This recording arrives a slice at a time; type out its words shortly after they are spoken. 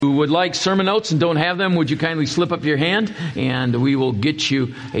Who would like sermon notes and don't have them, would you kindly slip up your hand and we will get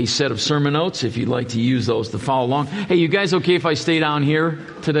you a set of sermon notes if you'd like to use those to follow along. Hey, you guys okay if I stay down here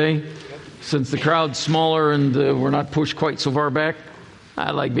today? Since the crowd's smaller and we're not pushed quite so far back?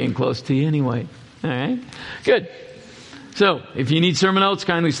 I like being close to you anyway. All right? Good. So, if you need sermon notes,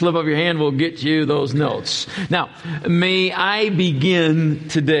 kindly slip up your hand. We'll get you those notes. Now, may I begin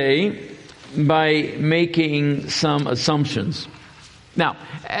today by making some assumptions. Now,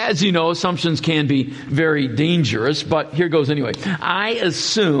 as you know, assumptions can be very dangerous, but here goes anyway. I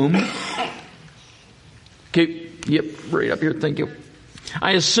assume, right up here, thank you.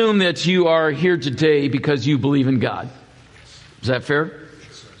 I assume that you are here today because you believe in God. Is that fair?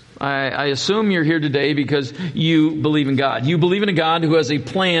 I assume you're here today because you believe in God. You believe in a God who has a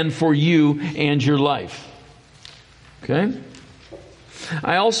plan for you and your life. Okay?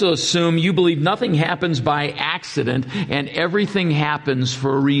 I also assume you believe nothing happens by accident and everything happens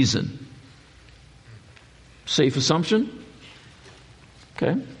for a reason. Safe assumption?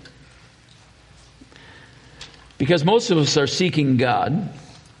 Okay. Because most of us are seeking God,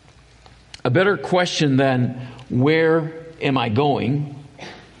 a better question than where am I going?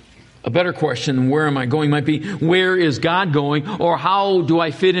 A better question, where am I going, might be, where is God going? Or how do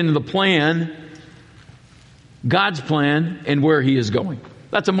I fit into the plan, God's plan, and where He is going?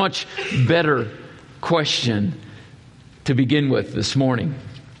 That's a much better question to begin with this morning.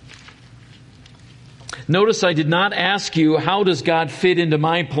 Notice I did not ask you, how does God fit into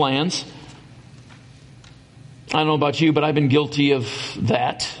my plans? I don't know about you, but I've been guilty of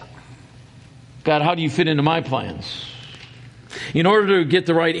that. God, how do you fit into my plans? In order to get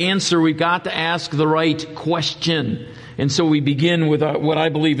the right answer, we've got to ask the right question. And so we begin with what I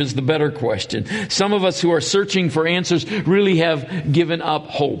believe is the better question. Some of us who are searching for answers really have given up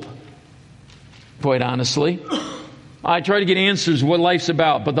hope. Quite honestly. I try to get answers what life's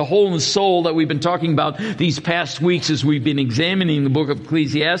about, but the hole in the soul that we've been talking about these past weeks as we've been examining the book of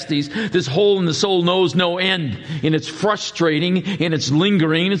Ecclesiastes, this hole in the soul knows no end. And it's frustrating and it's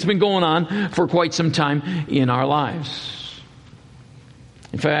lingering. It's been going on for quite some time in our lives.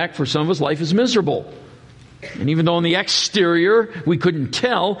 In fact, for some of us, life is miserable. And even though on the exterior we couldn't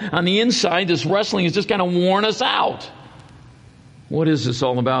tell, on the inside this wrestling has just kind of worn us out. What is this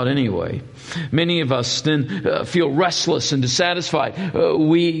all about anyway? Many of us then feel restless and dissatisfied.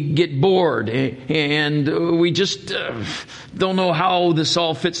 We get bored and we just don't know how this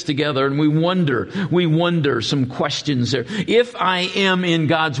all fits together. And we wonder some questions there. If I am in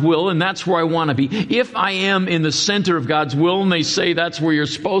God's will, and that's where I want to be, if I am in the center of God's will, and they say that's where you're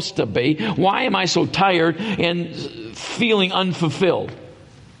supposed to be, why am I so tired and feeling unfulfilled?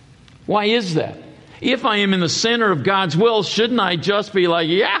 Why is that? If I am in the center of God's will, shouldn't I just be like,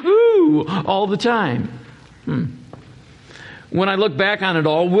 yahoo, all the time? When I look back on it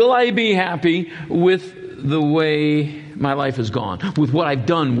all, will I be happy with the way my life has gone, with what I've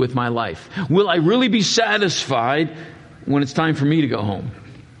done with my life? Will I really be satisfied when it's time for me to go home?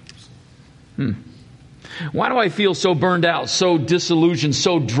 Why do I feel so burned out, so disillusioned,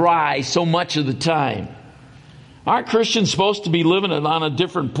 so dry, so much of the time? Aren't Christians supposed to be living on a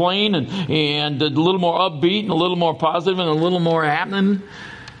different plane and a little more upbeat and a little more positive and a little more happening?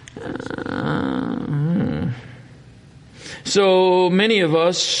 So many of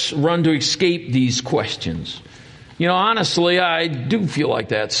us run to escape these questions. You know, honestly, I do feel like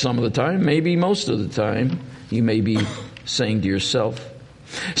that some of the time, maybe most of the time, you may be saying to yourself.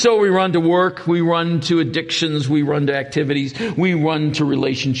 So we run to work, we run to addictions, we run to activities, we run to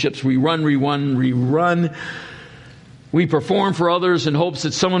relationships, we run. We perform for others in hopes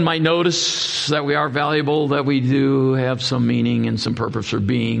that someone might notice that we are valuable, that we do have some meaning and some purpose for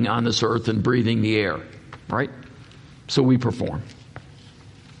being on this earth and breathing the air, right? So we perform.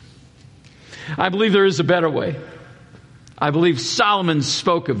 I believe there is a better way. I believe Solomon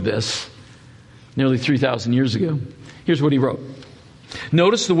spoke of this nearly 3,000 years ago. Here's what he wrote.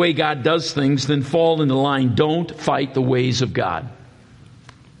 Notice the way God does things, then fall into line. Don't fight the ways of God.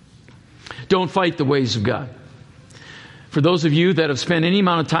 Don't fight the ways of God. For those of you that have spent any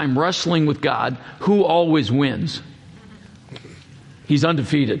amount of time wrestling with God, who always wins? He's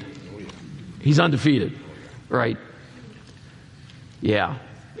undefeated. He's undefeated, right? Yeah.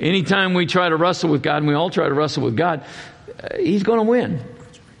 Anytime we try to wrestle with God, and we all try to wrestle with God, He's going to win.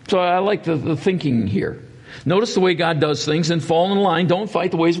 So I like the thinking here. Notice the way God does things and fall in line. Don't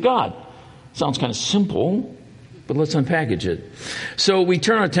fight the ways of God. Sounds kind of simple, but let's unpackage it. So we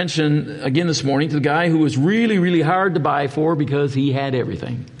turn our attention again this morning to the guy who was really, really hard to buy for because he had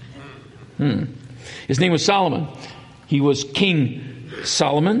everything. His name was Solomon. He was King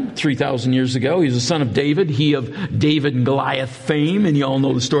Solomon, 3,000 years ago, he was the son of David, he of David and Goliath fame, and you all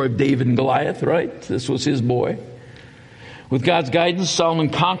know the story of David and Goliath, right? This was his boy. With God's guidance, Solomon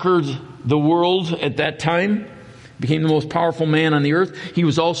conquered the world at that time, became the most powerful man on the earth. He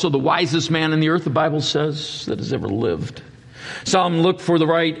was also the wisest man on the earth, the Bible says, that has ever lived. Solomon looked for the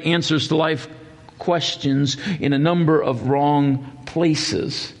right answers to life questions in a number of wrong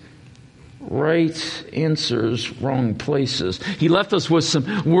places. Right answers, wrong places. He left us with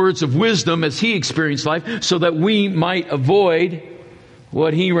some words of wisdom as he experienced life so that we might avoid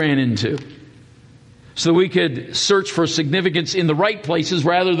what he ran into. So we could search for significance in the right places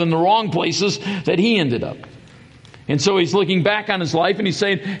rather than the wrong places that he ended up. And so he's looking back on his life and he's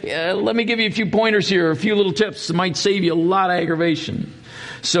saying, let me give you a few pointers here, a few little tips that might save you a lot of aggravation.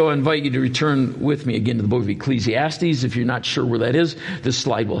 So I invite you to return with me again to the book of Ecclesiastes. If you're not sure where that is, this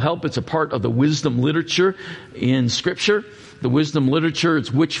slide will help. It's a part of the wisdom literature in Scripture. The wisdom literature,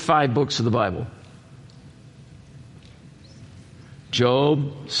 it's which 5 books of the Bible?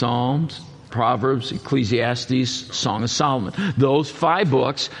 Job, Psalms, Proverbs, Ecclesiastes, Song of Solomon. Those 5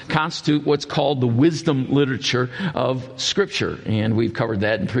 books constitute what's called the wisdom literature of Scripture. And we've covered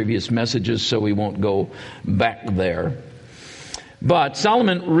that in previous messages, so we won't go back there. But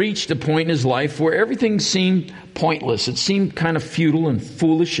Solomon reached a point in his life where everything seemed pointless. It seemed kind of futile and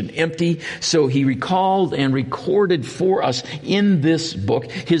foolish and empty. So he recalled and recorded for us in this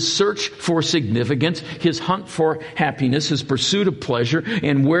book his search for significance, his hunt for happiness, his pursuit of pleasure,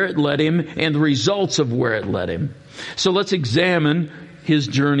 and where it led him, and the results of where it led him. So let's examine his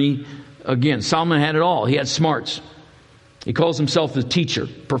journey again. Solomon had it all. He had smarts. He calls himself the teacher.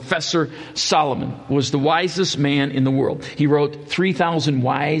 Professor Solomon was the wisest man in the world. He wrote 3,000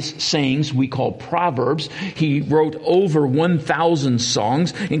 wise sayings we call proverbs. He wrote over 1,000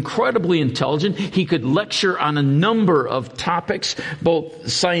 songs. Incredibly intelligent. He could lecture on a number of topics,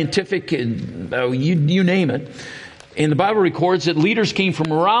 both scientific and you name it. And the Bible records that leaders came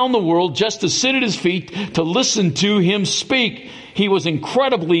from around the world just to sit at his feet to listen to him speak. He was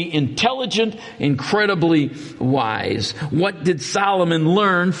incredibly intelligent, incredibly wise. What did Solomon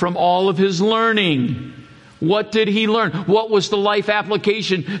learn from all of his learning? What did he learn? What was the life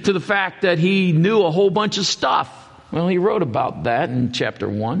application to the fact that he knew a whole bunch of stuff? Well, he wrote about that in chapter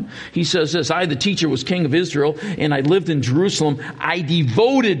 1. He says this, I, the teacher, was king of Israel, and I lived in Jerusalem. I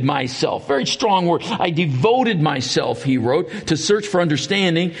devoted myself, very strong word, I devoted myself, he wrote, to search for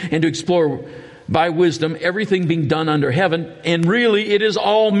understanding and to explore by wisdom everything being done under heaven. And really, it is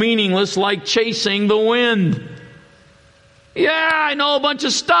all meaningless, like chasing the wind. Yeah, I know a bunch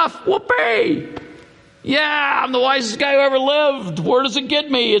of stuff. Whoopee! Yeah, I'm the wisest guy who ever lived. Where does it get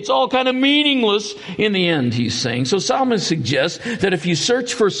me? It's all kind of meaningless in the end, he's saying. So Solomon suggests that if you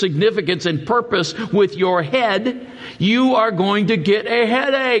search for significance and purpose with your head, you are going to get a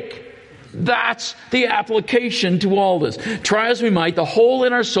headache. That's the application to all this. Try as we might, the hole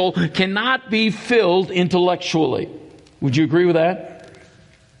in our soul cannot be filled intellectually. Would you agree with that?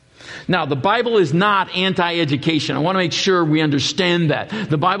 Now, the Bible is not anti-education. I want to make sure we understand that.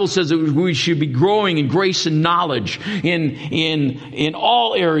 The Bible says that we should be growing in grace and knowledge in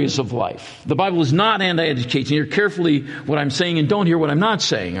all areas of life. The Bible is not anti-education. Hear carefully what I'm saying and don't hear what I'm not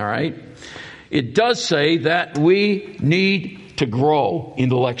saying, all right? It does say that we need to grow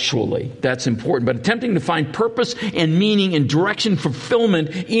intellectually. That's important. But attempting to find purpose and meaning and direction, fulfillment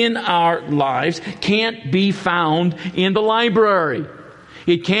in our lives can't be found in the library.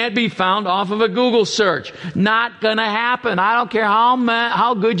 It can't be found off of a Google search. Not going to happen. I don't care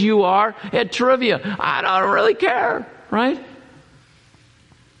how good you are at trivia. I don't really care, right?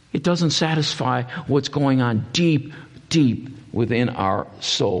 It doesn't satisfy what's going on deep, deep within our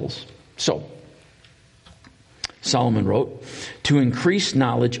souls. So, Solomon wrote, to increase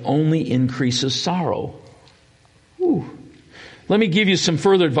knowledge only increases sorrow. Ooh. Let me give you some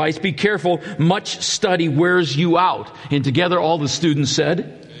further advice. Be careful. Much study wears you out. And together all the students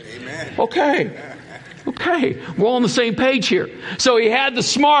said, Amen. Okay. We're all on the same page here. So he had the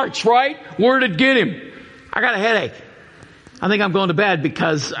smarts, right? Where did it get him? I got a headache. I think I'm going to bed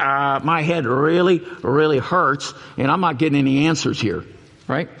because my head really, really hurts and I'm not getting any answers here.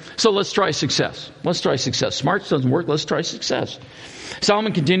 Right? So let's try success. Smarts doesn't work. Let's try success.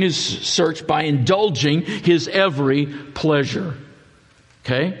 Solomon continues search by indulging his every pleasure.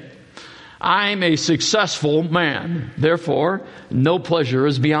 Okay? I'm a successful man. Therefore, no pleasure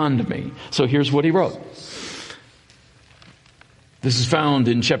is beyond me. So here's what he wrote. This is found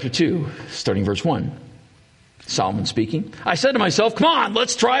in chapter 2, starting verse 1. Solomon speaking. I said to myself, come on,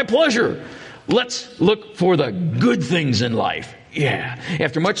 let's try pleasure. Let's look for the good things in life. Yeah.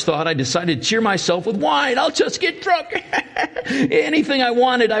 After much thought, I decided to cheer myself with wine. I'll just get drunk. Anything I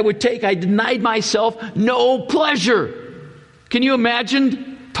wanted, I would take. I denied myself no pleasure. Can you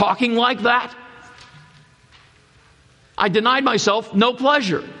imagine talking like that? I denied myself no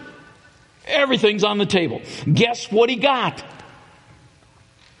pleasure. Everything's on the table. Guess what he got?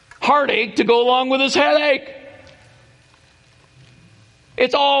 Heartache to go along with his headache.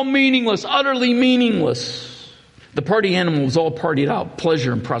 It's all meaningless, utterly meaningless. The party animal was all partied out,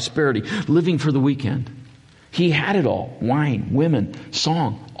 pleasure and prosperity, living for the weekend. He had it all. Wine, women,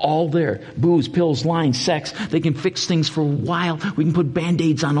 song, all there. Booze, pills, lying, sex. They can fix things for a while. We can put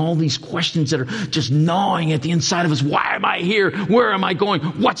Band-Aids on all these questions that are just gnawing at the inside of us. Why am I here? Where am I going?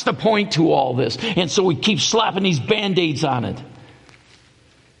 What's the point to all this? And so we keep slapping these Band-Aids on it.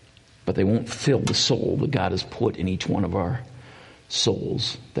 But they won't fill the soul that God has put in each one of our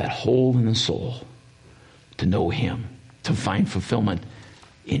souls. That hole in the soul. To know Him, to find fulfillment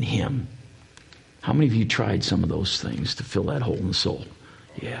in Him. How many of you tried some of those things to fill that hole in the soul?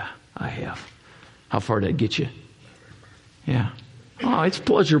 Yeah, I have. How far did that get you? Yeah. Oh, it's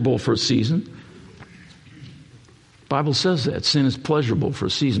pleasurable for a season. The Bible says that. Sin is pleasurable for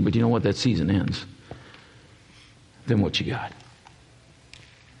a season, but you know what? That season ends. Then what you got?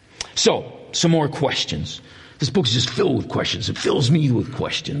 So, some more questions. This book is just filled with questions. It fills me with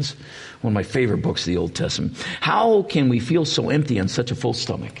questions. One of my favorite books of the Old Testament. How can we feel so empty on such a full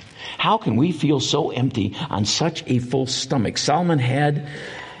stomach? How can we feel so empty on such a full stomach? Solomon had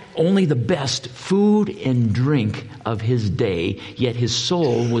only the best food and drink of his day, yet his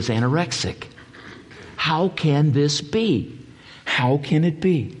soul was anorexic. How can this be? How can it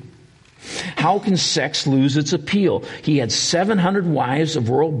be? How can sex lose its appeal? He had 700 wives of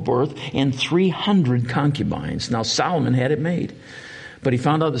royal birth and 300 concubines. Now Solomon had it made. But he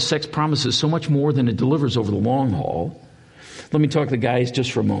found out that sex promises so much more than it delivers over the long haul. Let me talk to the guys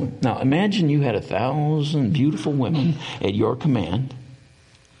just for a moment. Now imagine you had 1,000 beautiful women at your command.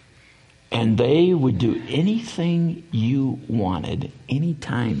 And they would do anything you wanted,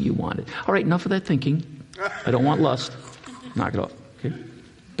 anytime you wanted. All right, enough of that thinking. I don't want lust. Knock it off. Okay?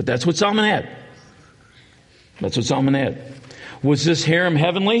 But that's what Solomon had. That's what Solomon had. Was this harem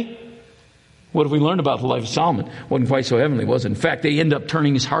heavenly? What have we learned about the life of Solomon? Wasn't quite so heavenly, was it? In fact, they end up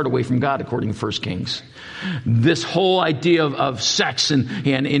turning his heart away from God, according to 1 Kings. This whole idea of sex and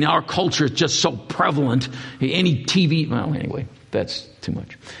in our culture is just so prevalent. Any TV, well, anyway, that's too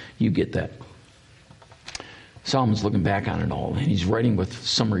much. You get that. Solomon's looking back on it all, and he's writing with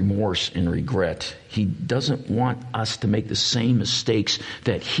some remorse and regret. He doesn't want us to make the same mistakes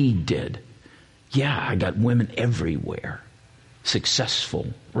that he did. Yeah, I got women everywhere, successful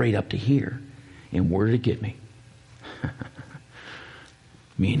right up to here. And where did it get me?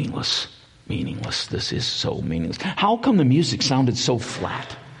 Meaningless. Meaningless. This is so meaningless. How come the music sounded so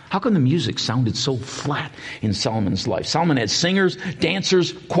flat? How come the music sounded so flat in Solomon's life? Solomon had singers,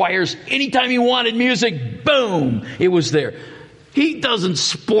 dancers, choirs. Anytime he wanted music, boom, it was there. He doesn't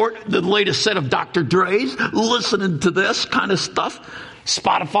sport the latest set of Dr. Dre's, listening to this kind of stuff.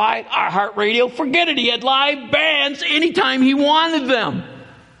 Spotify, iHeartRadio, forget it. He had live bands anytime he wanted them.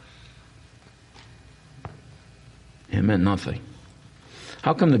 It meant nothing.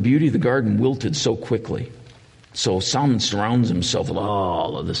 How come the beauty of the garden wilted so quickly? So Solomon surrounds himself with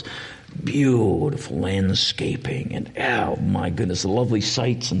all of this beautiful landscaping and, oh my goodness, the lovely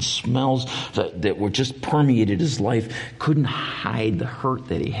sights and smells that were just permeated his life. Couldn't hide the hurt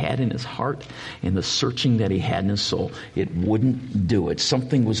that he had in his heart and the searching that he had in his soul. It wouldn't do it.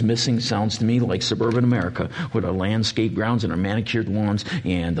 Something was missing. Sounds to me like suburban America with our landscape grounds and our manicured lawns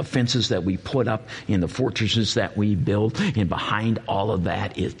and the fences that we put up and the fortresses that we build. And behind all of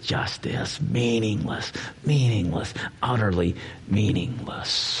that is just this meaningless, utterly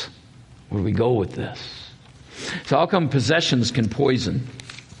meaningless. Where do we go with this? So how come possessions can poison?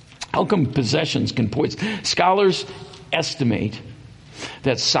 How come possessions can poison? Scholars estimate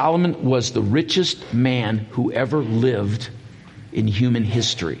that Solomon was the richest man who ever lived in human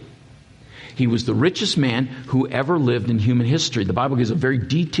history. He was the richest man who ever lived in human history. The Bible gives a very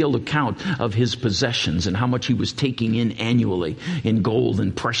detailed account of his possessions and how much he was taking in annually in gold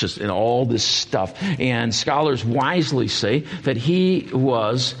and precious and all this stuff. And scholars wisely say that he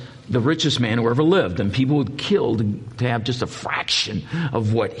was the richest man who ever lived, and people would kill to have just a fraction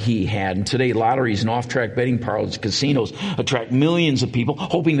of what he had. And today, lotteries and off-track betting parlors, casinos attract millions of people,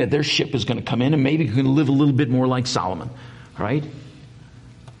 hoping that their ship is going to come in and maybe going to live a little bit more like Solomon, right?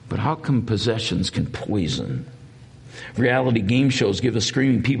 But how come possessions can poison? Reality game shows give us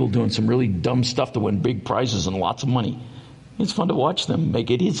screaming people doing some really dumb stuff to win big prizes and lots of money. It's fun to watch them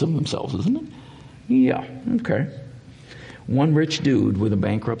make idiots of themselves, isn't it? Yeah, okay. One rich dude with a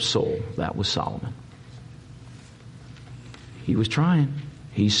bankrupt soul. That was Solomon. He was trying.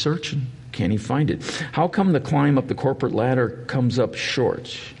 He's searching. Can he find it? How come the climb up the corporate ladder comes up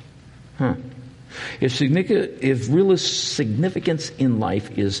short? If real significance in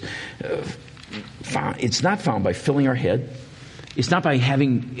life is found, it's not found by filling our head. It's not by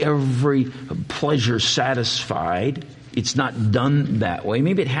having every pleasure satisfied. It's not done that way.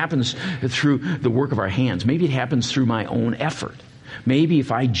 Maybe it happens through the work of our hands. Maybe it happens through my own effort. Maybe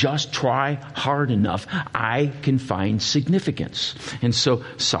if I just try hard enough, I can find significance. And so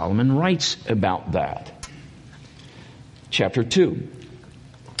Solomon writes about that. Chapter 2.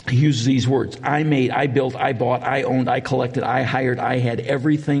 He uses these words. I made, I built, I bought, I owned, I collected, I hired, I had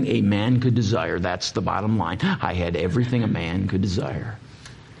everything a man could desire. That's the bottom line. I had everything a man could desire.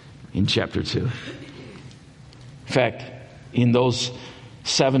 In chapter 2. In fact, in those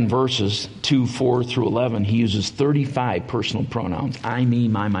 7 verses, 2, 4 through 11, he uses 35 personal pronouns. I, me,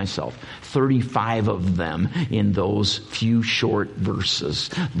 my, myself. 35 of them in those few short verses.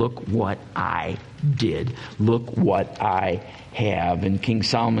 Look what I did. Look what I have. And King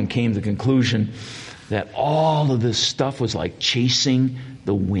Solomon came to the conclusion that all of this stuff was like chasing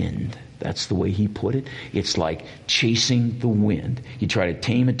the wind. That's the way he put it. It's like chasing the wind. You try to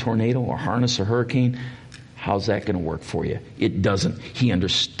tame a tornado or harness a hurricane. How's that going to work for you? It doesn't. He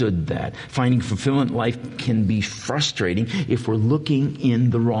understood that. Finding fulfillment in life can be frustrating if we're looking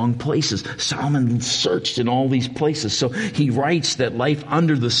in the wrong places. Solomon searched in all these places. So he writes that life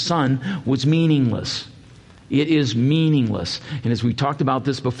under the sun was meaningless. It is meaningless. And as we talked about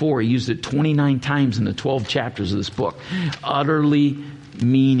this before, he used it 29 times in the 12 chapters of this book. Utterly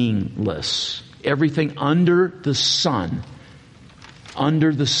meaningless. Everything under the sun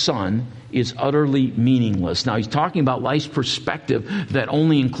is utterly meaningless. Now, he's talking about life's perspective that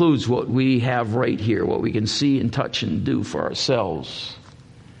only includes what we have right here, what we can see and touch and do for ourselves.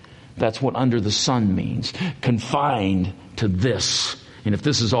 That's what under the sun means. Confined to this. And if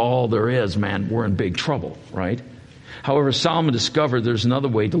this is all there is, man, we're in big trouble, right? However, Solomon discovered there's another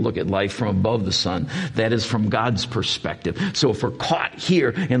way to look at life from above the sun. That is from God's perspective. So if we're caught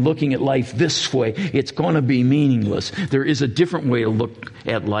here and looking at life this way, it's going to be meaningless. There is a different way to look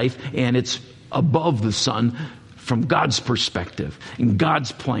at life, and it's above the sun from God's perspective, in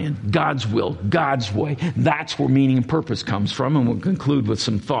God's plan, God's will, God's way. That's where meaning and purpose comes from, and we'll conclude with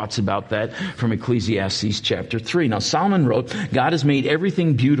some thoughts about that from Ecclesiastes chapter 3. Now, Solomon wrote, God has made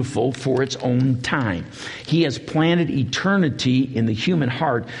everything beautiful for its own time. He has planted eternity in the human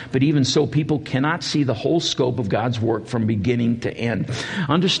heart, but even so, people cannot see the whole scope of God's work from beginning to end.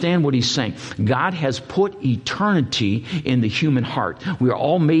 Understand what he's saying. God has put eternity in the human heart. We are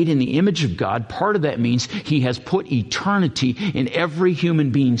all made in the image of God. Part of that means he has put eternity in every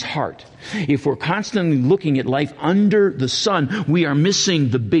human being's heart. If we're constantly looking at life under the sun, we are missing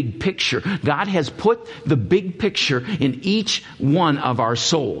the big picture. God has put the big picture in each one of our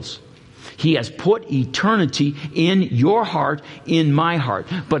souls. He has put eternity in your heart, in my heart.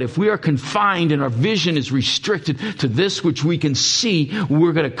 But if we are confined and our vision is restricted to this which we can see,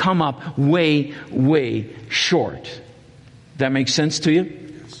 we're going to come up way, way short. That makes sense to you?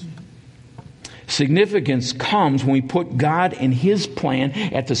 Significance comes when we put God and His plan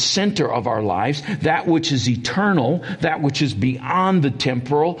at the center of our lives, that which is eternal, that which is beyond the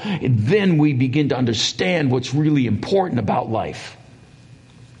temporal, and then we begin to understand what's really important about life.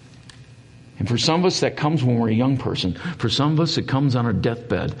 And for some of us, that comes when we're a young person. For some of us, it comes on our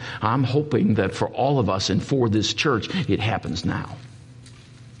deathbed. I'm hoping that for all of us and for this church, it happens now.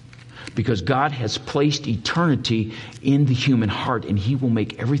 Because God has placed eternity in the human heart, and He will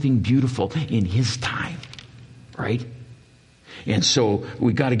make everything beautiful in His time. Right? And so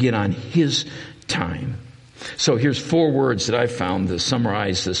we got to get on His time. So here's 4 words that I found to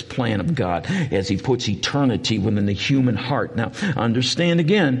summarize this plan of God as He puts eternity within the human heart. Now, understand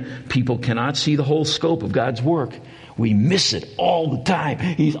again, people cannot see the whole scope of God's work. We miss it all the time.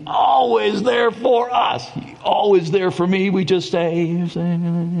 He's always there for us. He's always there for me. We just say,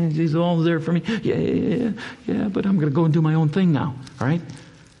 He's always there for me. Yeah, but I'm going to go and do my own thing now. All right?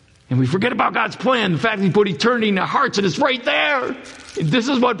 And we forget about God's plan. The fact that He put eternity in our hearts, and it's right there. This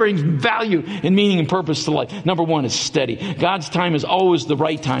is what brings value and meaning and purpose to life. Number 1 is steady. God's time is always the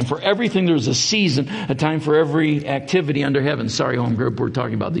right time. For everything, there's a season, a time for every activity under heaven. Sorry, home group, we're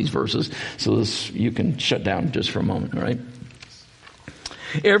talking about these verses. So you can shut down just for a moment, all right?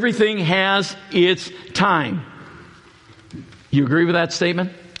 Everything has its time. You agree with that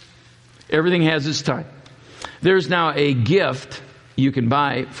statement? Everything has its time. There's now a gift you can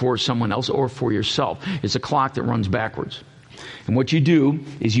buy for someone else or for yourself. It's a clock that runs backwards. And what you do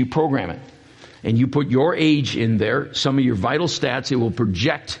is you program it. and you put your age in there, some of your vital stats, it will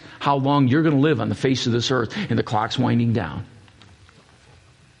project how long you're going to live on the face of this earth, and the clock's winding down.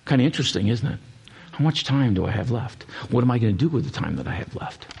 Kind of interesting, isn't it? How much time do I have left? What am I going to do with the time that I have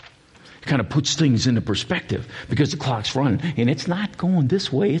left? It kind of puts things into perspective because the clock's running, and it's not going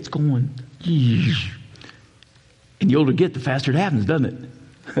this way, it's going. And the older you get, the faster it happens, doesn't it?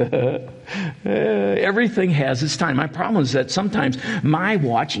 Everything has its time. My problem is that sometimes my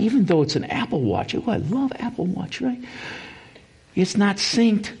watch, even though it's an Apple Watch, I love Apple Watch, right? It's not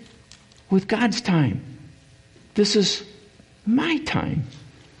synced with God's time. This is my time,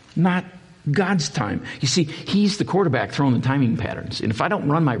 not God's time. You see, He's the quarterback throwing the timing patterns. And if I don't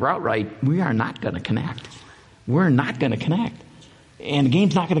run my route right, we are not going to connect. We're not going to connect. And the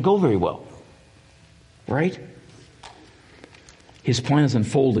game's not going to go very well. Right? His plan is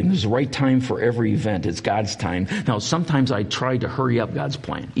unfolding. There's the right time for every event. It's God's time. Now, sometimes I try to hurry up God's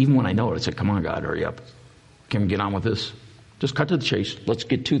plan. Even when I know it, I say, come on, God, hurry up. Can we get on with this? Just cut to the chase. Let's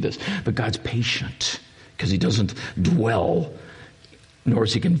get to this. But God's patient because He doesn't dwell, nor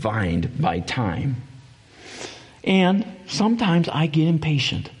is He confined by time. And sometimes I get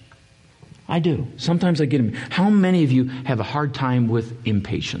impatient. I do. Sometimes I get impatient. How many of you have a hard time with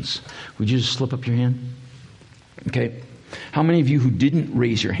impatience? Would you just slip up your hand? Okay. How many of you who didn't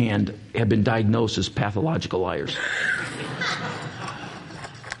raise your hand have been diagnosed as pathological liars?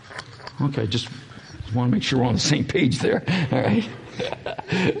 Okay, just want to make sure we're on the same page there. All right.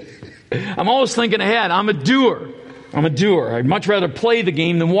 I'm always thinking ahead. I'm a doer. I'd much rather play the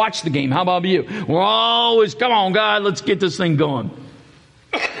game than watch the game. How about you? We're always, come on, God, let's get this thing going.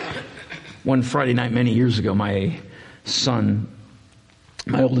 One Friday night many years ago, my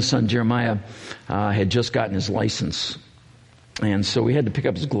oldest son, Jeremiah, had just gotten his license. And so we had to pick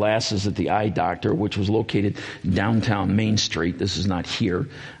up his glasses at the eye doctor, which was located downtown Main Street. This is not here.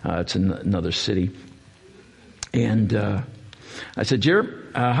 It's in another city. And I said, Jer,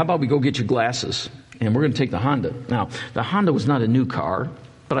 how about we go get your glasses? And we're going to take the Honda. Now, the Honda was not a new car,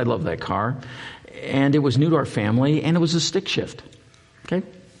 but I love that car. And it was new to our family, and it was a stick shift. Okay?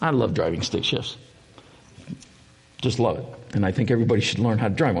 I love driving stick shifts. Just love it. And I think everybody should learn how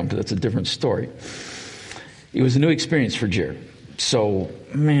to drive one, but that's a different story. It was a new experience for Jared. So,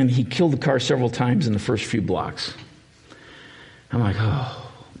 man, he killed the car several times in the first few blocks. I'm like,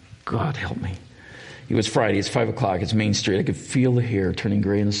 oh, God, help me. It was Friday. It's 5 o'clock. It's Main Street. I could feel the hair turning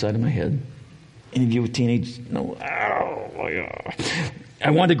gray on the side of my head. Any of you with teenagers? No. Ow, my God.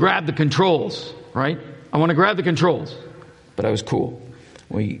 I wanted to grab the controls, right? I want to grab the controls. But I was cool.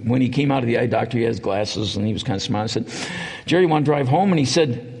 When he came out of the eye doctor, he had his glasses, and he was kind of smiling. I said, Jerry, you want to drive home? And he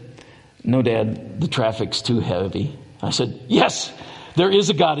said, no, Dad, the traffic's too heavy. I said, yes, there is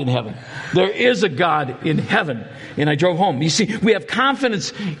a God in heaven. There is a God in heaven. And I drove home. You see, we have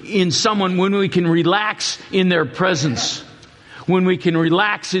confidence in someone when we can relax in their presence. When we can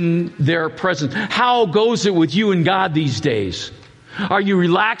relax in their presence. How goes it with you and God these days? Are you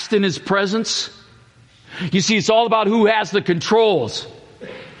relaxed in His presence? You see, it's all about who has the controls.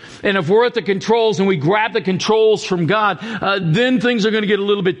 And if we're at the controls and we grab the controls from God, then things are going to get a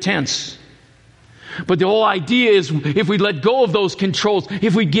little bit tense. But the whole idea is if we let go of those controls,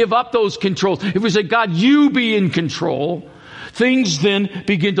 if we give up those controls, if we say, God, you be in control, things then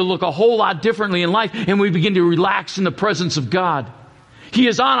begin to look a whole lot differently in life, and we begin to relax in the presence of God. He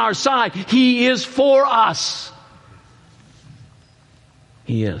is on our side. He is for us.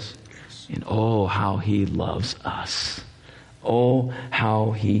 He is. And oh, how He loves us. Oh,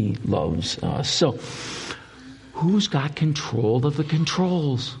 how He loves us. So, who's got control of the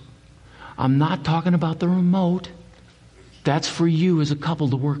controls? I'm not talking about the remote. That's for you as a couple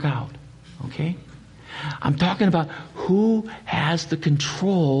to work out. Okay? I'm talking about who has the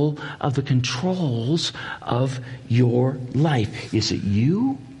control of the controls of your life. Is it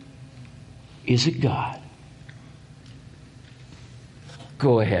you? Is it God?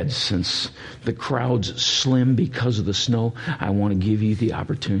 Go ahead, since the crowd's slim because of the snow, I want to give you the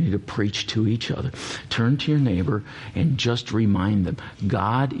opportunity to preach to each other. Turn to your neighbor and just remind them,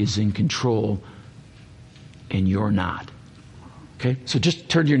 God is in control and you're not. Okay? So just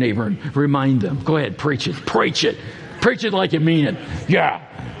turn to your neighbor and remind them. Go ahead, preach it. Preach it. Preach it like you mean it. Yeah.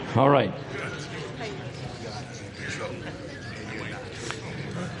 All right.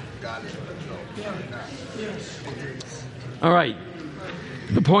 All right.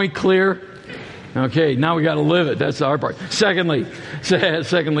 The point clear? Okay, now we got to live it. That's the hard part. Secondly,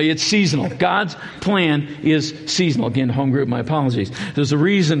 it's seasonal. God's plan is seasonal. Again, home group, my apologies. There's a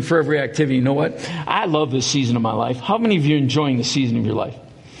reason for every activity. You know what? I love this season of my life. How many of you are enjoying the season of your life?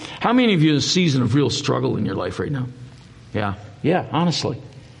 How many of you are in a season of real struggle in your life right now? Yeah, honestly.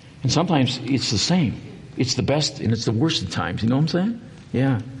 And sometimes it's the same. It's the best and it's the worst of times. You know what I'm saying?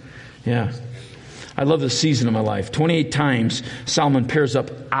 Yeah. I love this season of my life. 28 times Solomon pairs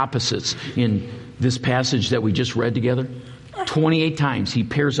up opposites in this passage that we just read together. 28 times he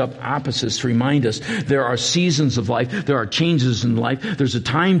pairs up opposites to remind us there are seasons of life, there are changes in life, there's a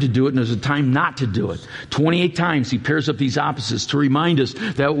time to do it and there's a time not to do it. 28 times he pairs up these opposites to remind us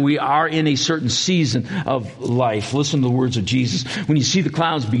that we are in a certain season of life. Listen to the words of Jesus. When you see the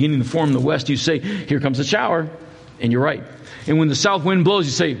clouds beginning to form in the west, you say, here comes a shower. And you're right. And when the south wind blows,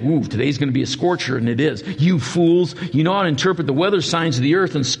 you say, ooh, today's going to be a scorcher, and it is. You fools, you know how to interpret the weather signs of the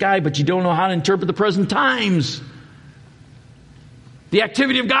earth and sky, but you don't know how to interpret the present times. The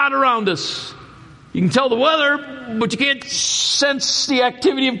activity of God around us. You can tell the weather, but you can't sense the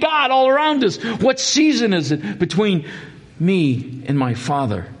activity of God all around us. What season is it between me and my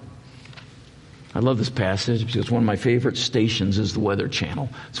Father? I love this passage because one of my favorite stations is the Weather Channel.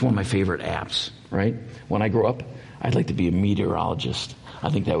 It's one of my favorite apps, right? When I grow up, I'd like to be a meteorologist. I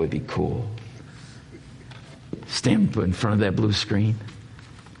think that would be cool. Stand in front of that blue screen.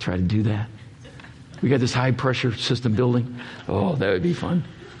 Try to do that. We got this high pressure system building. Oh, that would be fun.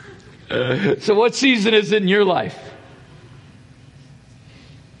 So what season is it in your life?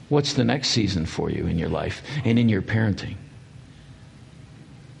 What's the next season for you in your life and in your parenting?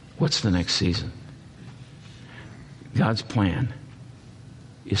 What's the next season? God's plan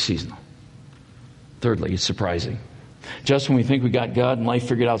is seasonal. Thirdly, it's surprising. Just when we think we got God and life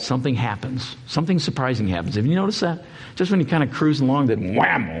figured out, something happens. Something surprising happens. Have you noticed that? Just when you kind of cruise along, that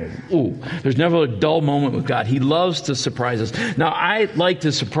wham! Ooh, there's never a dull moment with God. He loves to surprise us. Now, I like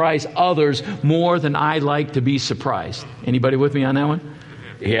to surprise others more than I like to be surprised. Anybody with me on that one?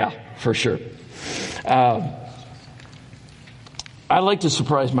 Yeah, for sure. I like to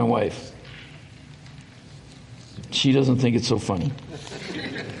surprise my wife. She doesn't think it's so funny.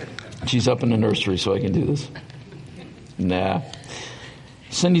 She's up in the nursery, so I can do this. Nah.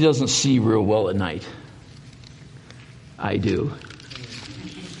 Cindy doesn't see real well at night. I do.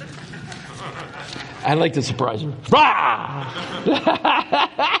 I like to surprise her.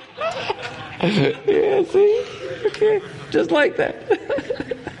 Yeah, see? Okay. Just like that.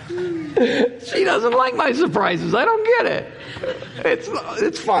 She doesn't like my surprises. I don't get it.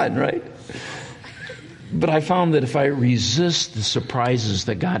 It's fun, right? But I found that if I resist the surprises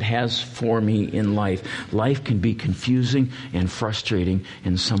that God has for me in life, life can be confusing and frustrating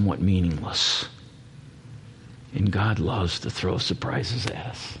and somewhat meaningless. And God loves to throw surprises at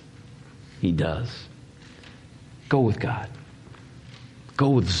us. He does. Go with God.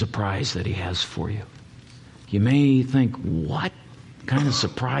 Go with the surprise that He has for you. You may think, what kind of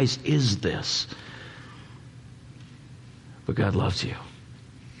surprise is this? But God loves you.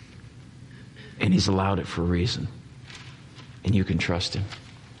 And He's allowed it for a reason. And you can trust Him.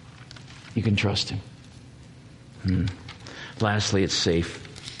 You can trust Him. Lastly, it's safe.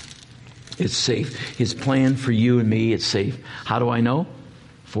 It's safe. His plan for you and me, it's safe. How do I know?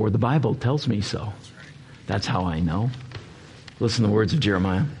 For the Bible tells me so. That's how I know. Listen to the words of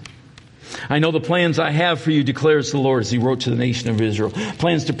Jeremiah. I know the plans I have for you, declares the Lord, as He wrote to the nation of Israel.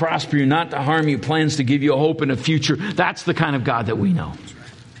 Plans to prosper you, not to harm you. Plans to give you a hope and a future. That's the kind of God that we know.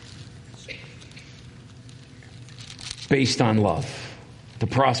 Based on love. To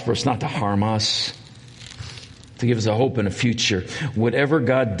prosper us, not to harm us. To give us a hope and a future. Whatever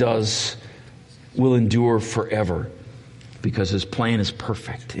God does will endure forever. Because His plan is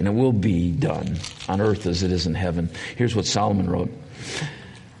perfect. And it will be done on earth as it is in heaven. Here's what Solomon wrote.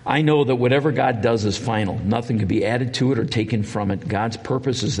 I know that whatever God does is final. Nothing can be added to it or taken from it. God's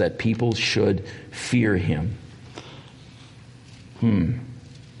purpose is that people should fear Him.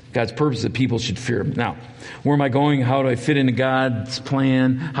 God's purpose is that people should fear Him. Now, where am I going? How do I fit into God's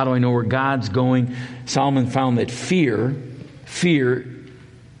plan? How do I know where God's going? Solomon found that fear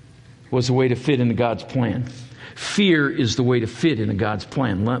was the way to fit into God's plan. Fear is the way to fit into God's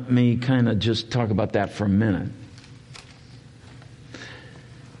plan. Let me kind of just talk about that for a minute.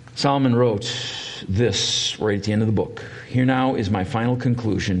 Solomon wrote this right at the end of the book. Here now is my final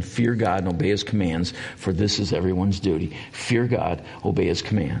conclusion. Fear God and obey His commands, for this is everyone's duty. Fear God, obey His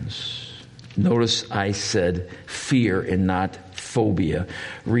commands. Notice I said fear and not phobia.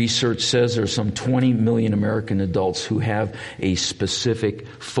 Research says there are some 20 million American adults who have a specific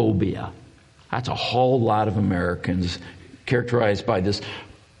phobia. That's a whole lot of Americans characterized by this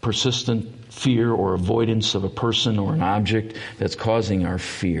persistent fear or avoidance of a person or an object that's causing our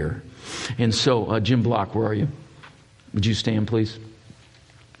fear. And so, Jim Block, where are you? Would you stand, please?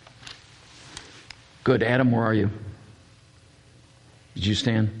 Good. Adam, where are you? Did you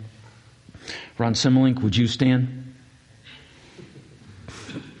stand? Ron Simmelink, would you stand?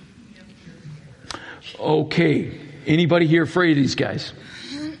 Okay. Anybody here afraid of these guys?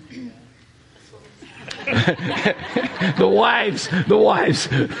 The wives.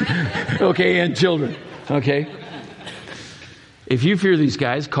 Okay, and children. Okay. If you fear these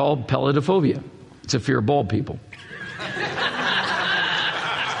guys, call pelidophobia. It's a fear of bald people.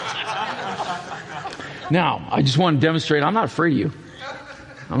 Now, I just want to demonstrate I'm not afraid of you.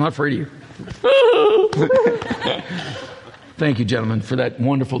 I'm not afraid of you. Thank you, gentlemen, for that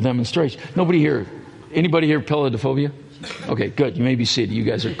wonderful demonstration. Anybody here pelidophobia? Okay, good. You may be seated. You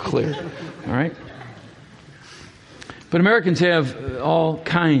guys are clear. All right? But Americans have all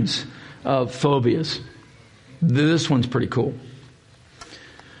kinds of phobias. This one's pretty cool.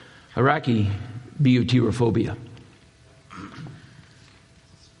 Iraqi butyrophobia.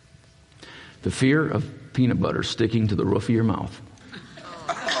 The fear of peanut butter sticking to the roof of your mouth.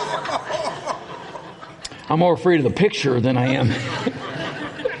 I'm more afraid of the picture than I am.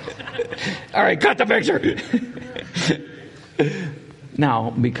 All right, cut the picture. Now,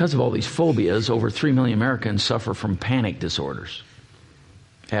 because of all these phobias, over 3 million Americans suffer from panic disorders,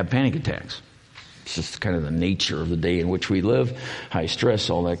 have panic attacks. It's just kind of the nature of the day in which we live. High stress,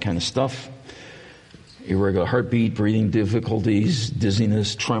 all that kind of stuff. Irregular heartbeat, breathing difficulties,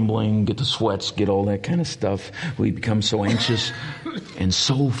 dizziness, trembling, get the sweats, get all that kind of stuff. We become so anxious and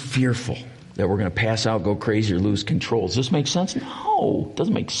so fearful that we're going to pass out, go crazy, or lose control. Does this make sense? No, it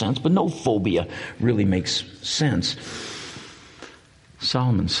doesn't make sense, but no phobia really makes sense.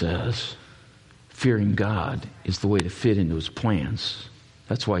 Solomon says, fearing God is the way to fit into his plans.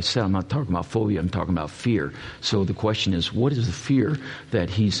 That's why I said I'm not talking about phobia, I'm talking about fear. So the question is, what is the fear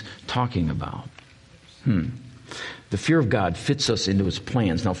that he's talking about? The fear of God fits us into his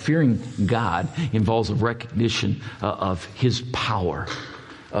plans. Now, fearing God involves a recognition of his power,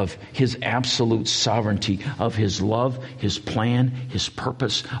 of his absolute sovereignty, of his love, his plan, his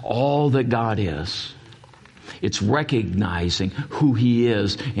purpose, all that God is. It's recognizing who he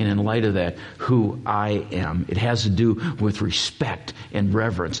is, and in light of that, who I am. It has to do with respect and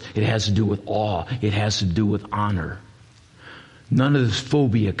reverence. It has to do with awe. It has to do with honor. None of this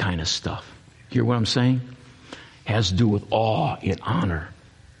phobia kind of stuff. Hear what I'm saying? Has to do with awe and honor.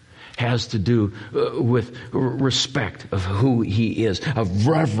 Has to do with respect of who he is, of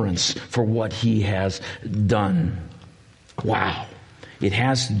reverence for what he has done. Wow. It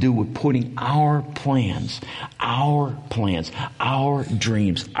has to do with putting our plans, our dreams,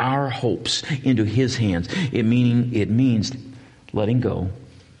 our hopes into his hands. It means letting go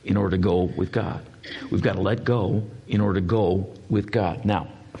in order to go with God. We've got to let go in order to go with God. Now,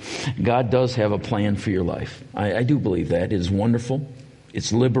 God does have a plan for your life. I do believe that. It is wonderful.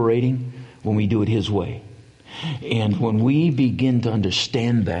 It's liberating when we do it his way. And when we begin to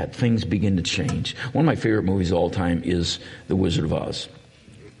understand that, things begin to change. One of my favorite movies of all time is The Wizard of Oz.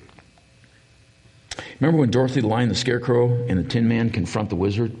 Remember when Dorothy the Lion, the Scarecrow, and the Tin Man confront the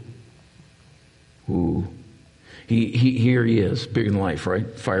wizard? Ooh. Here he is, bigger than life,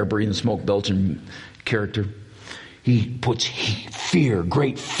 right? Fire-breathing, smoke-belching character. He puts fear,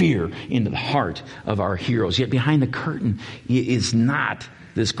 great fear, into the heart of our heroes. Yet behind the curtain is not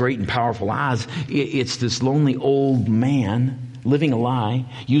this great and powerful Oz. It's this lonely old man living a lie,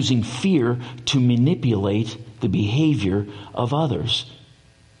 using fear to manipulate the behavior of others.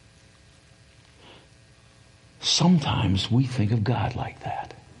 Sometimes we think of God like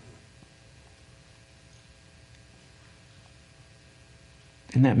that.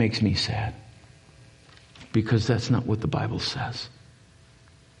 And that makes me sad. Because that's not what the Bible says.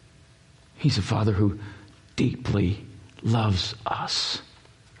 He's a Father who deeply loves us.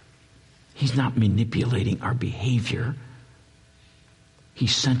 He's not manipulating our behavior. He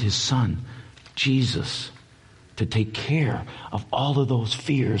sent his Son, Jesus, to take care of all of those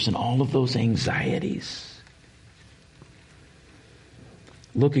fears and all of those anxieties.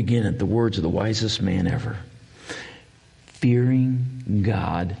 Look again at the words of the wisest man ever. Fearing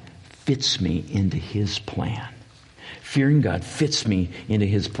God fits me into his plan. Fearing God fits me into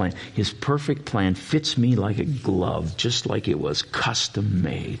his plan. His perfect plan fits me like a glove, just like it was custom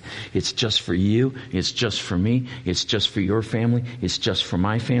made. It's just for you. It's just for me. It's just for your family. It's just for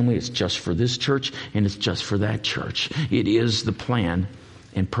my family. It's just for this church. And it's just for that church. It is the plan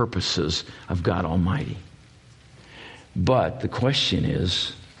and purposes of God Almighty. But the question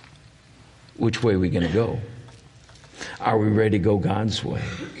is, which way are we going to go? Are we ready to go God's way?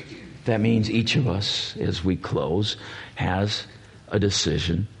 That means each of us, as we close, has a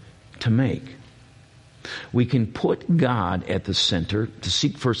decision to make. We can put God at the center, to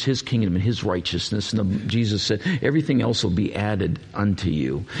seek first his kingdom and his righteousness. And Jesus said, everything else will be added unto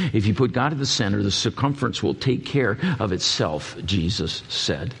you. If you put God at the center, the circumference will take care of itself, Jesus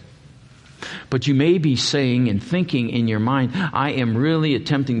said. But you may be saying and thinking in your mind, I am really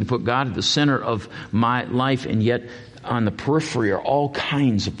attempting to put God at the center of my life, and yet on the periphery are all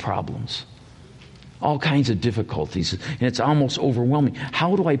kinds of problems, all kinds of difficulties, and it's almost overwhelming.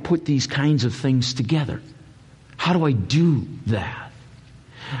 How do I put these kinds of things together? How do I do that?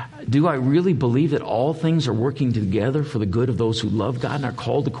 Do I really believe that all things are working together for the good of those who love God and are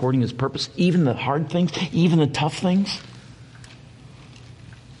called according to His purpose, even the hard things, even the tough things?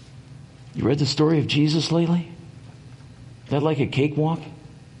 You read the story of Jesus lately? Is that like a cakewalk?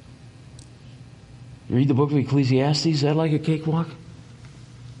 You read the book of Ecclesiastes? Is that like a cakewalk?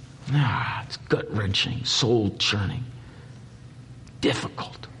 Nah, it's gut-wrenching, soul-churning,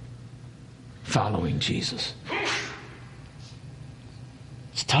 difficult following Jesus.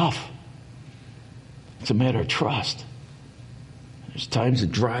 It's tough. It's a matter of trust. There's times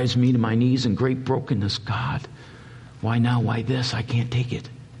it drives me to my knees in great brokenness. God, why now? Why this? I can't take it.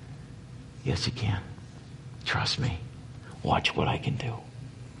 Yes, you can. Trust me. Watch what I can do.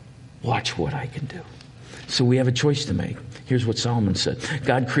 Watch what I can do. So we have a choice to make. Here's what Solomon said.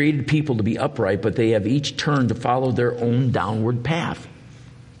 God created people to be upright, but they have each turned to follow their own downward path.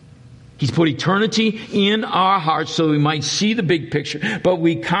 He's put eternity in our hearts so we might see the big picture, but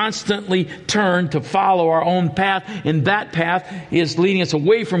we constantly turn to follow our own path, and that path is leading us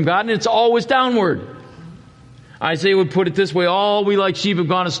away from God, and it's always downward. Isaiah would put it this way: all we like sheep have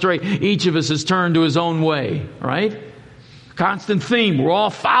gone astray. Each of us has turned to his own way, right? Constant theme. We're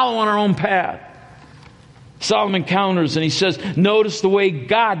all following our own path. Solomon counters and he says, notice the way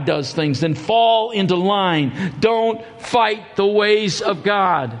God does things, then fall into line. Don't fight the ways of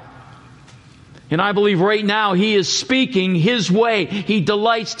God. And I believe right now He is speaking His way. He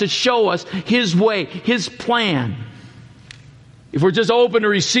delights to show us His way, His plan. If we're just open to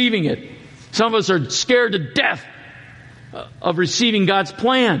receiving it. Some of us are scared to death of receiving God's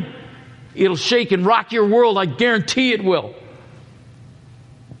plan. It'll shake and rock your world. I guarantee it will.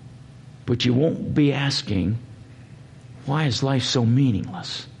 But you won't be asking, why is life so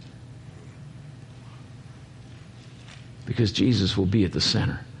meaningless? Because Jesus will be at the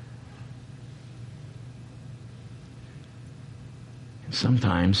center. And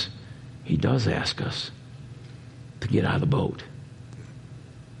sometimes He does ask us to get out of the boat.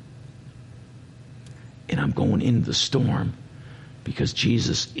 And I'm going into the storm because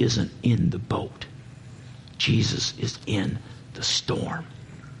Jesus isn't in the boat. Jesus is in the storm.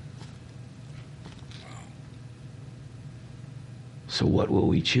 So what will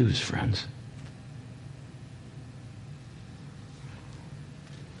we choose, friends?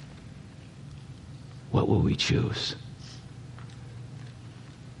 What will we choose?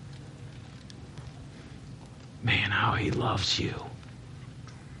 Man, how He loves you.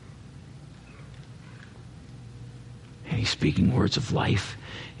 And He's speaking words of life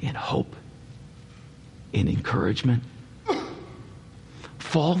and hope and encouragement.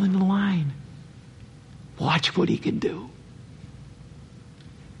 Fall in the line. Watch what He can do.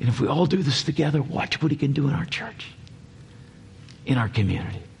 And if we all do this together, watch what He can do in our church, in our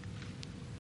community.